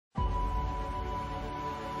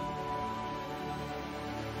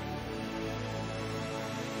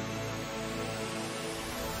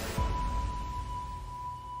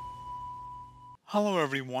Hello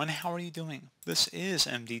everyone, how are you doing? This is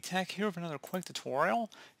MD Tech here with another quick tutorial.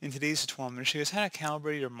 In today's tutorial, I'm going to show you guys how to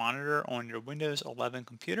calibrate your monitor on your Windows 11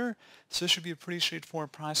 computer. So this should be a pretty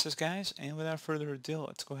straightforward process, guys, and without further ado,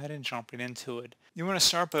 let's go ahead and jump right into it. You want to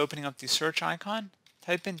start by opening up the search icon,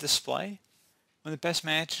 type in display. When the best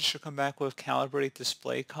matches should come back with Calibrate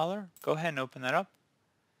display color, go ahead and open that up.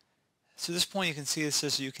 So at this point you can see it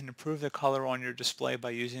says you can improve the color on your display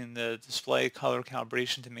by using the display color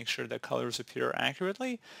calibration to make sure that colors appear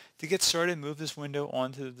accurately. To get started, move this window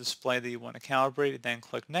onto the display that you want to calibrate and then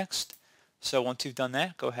click next. So once you've done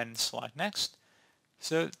that, go ahead and select next.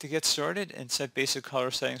 So to get started and set basic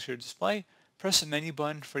color settings for your display, press the menu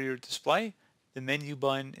button for your display. The menu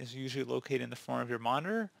button is usually located in the front of your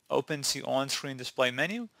monitor. Open the on-screen display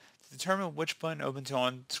menu. To determine which button opens the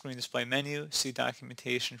on-screen display menu, see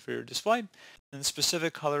documentation for your display. And the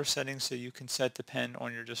specific color settings that you can set depend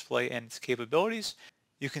on your display and its capabilities.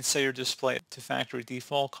 You can set your display to factory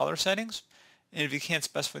default color settings. And if you can't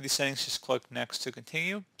specify these settings, just click next to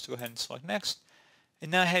continue. So go ahead and select next. And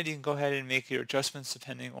now you can go ahead and make your adjustments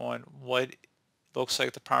depending on what looks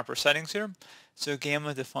like the proper settings here. So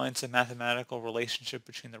gamma defines a mathematical relationship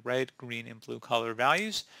between the red, green, and blue color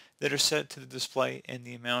values that are set to the display and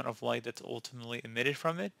the amount of light that's ultimately emitted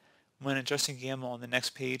from it. When adjusting gamma on the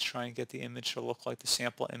next page, try and get the image to look like the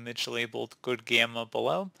sample image labeled good gamma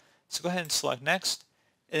below. So go ahead and select next.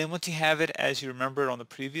 And then once you have it as you remember it on the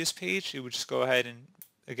previous page, you would just go ahead and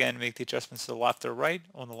again make the adjustments to the left or right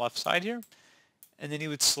on the left side here. And then you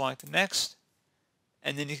would select next.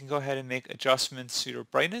 And then you can go ahead and make adjustments to your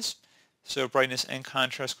brightness. So brightness and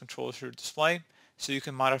contrast controls your display. So you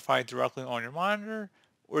can modify it directly on your monitor,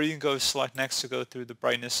 or you can go select next to go through the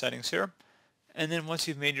brightness settings here. And then once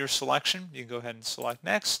you've made your selection, you can go ahead and select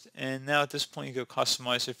next. And now at this point, you go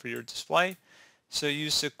customize it for your display. So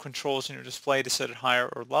use the controls in your display to set it higher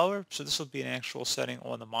or lower. So this will be an actual setting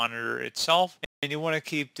on the monitor itself. And you want to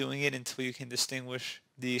keep doing it until you can distinguish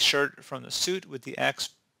the shirt from the suit with the X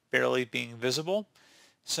barely being visible.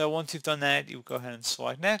 So once you've done that, you go ahead and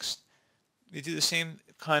select next. You do the same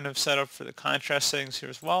kind of setup for the contrast settings here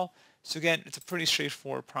as well. So again, it's a pretty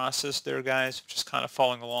straightforward process there, guys, just kind of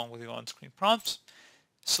following along with the on-screen prompts.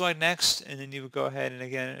 Select next, and then you would go ahead and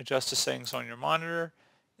again adjust the settings on your monitor,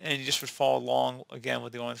 and you just would follow along again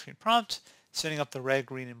with the on-screen prompt, setting up the red,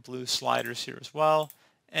 green, and blue sliders here as well.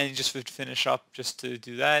 And you just would finish up just to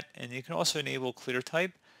do that. And you can also enable clear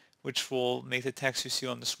type, which will make the text you see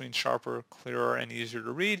on the screen sharper, clearer, and easier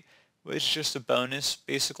to read, which is just a bonus,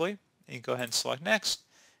 basically. And you go ahead and select next.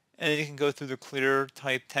 And then you can go through the clear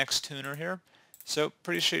type text tuner here. So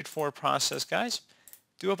pretty straightforward process, guys.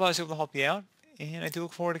 Do hope I was able to help you out, and I do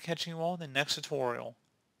look forward to catching you all in the next tutorial.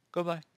 Goodbye.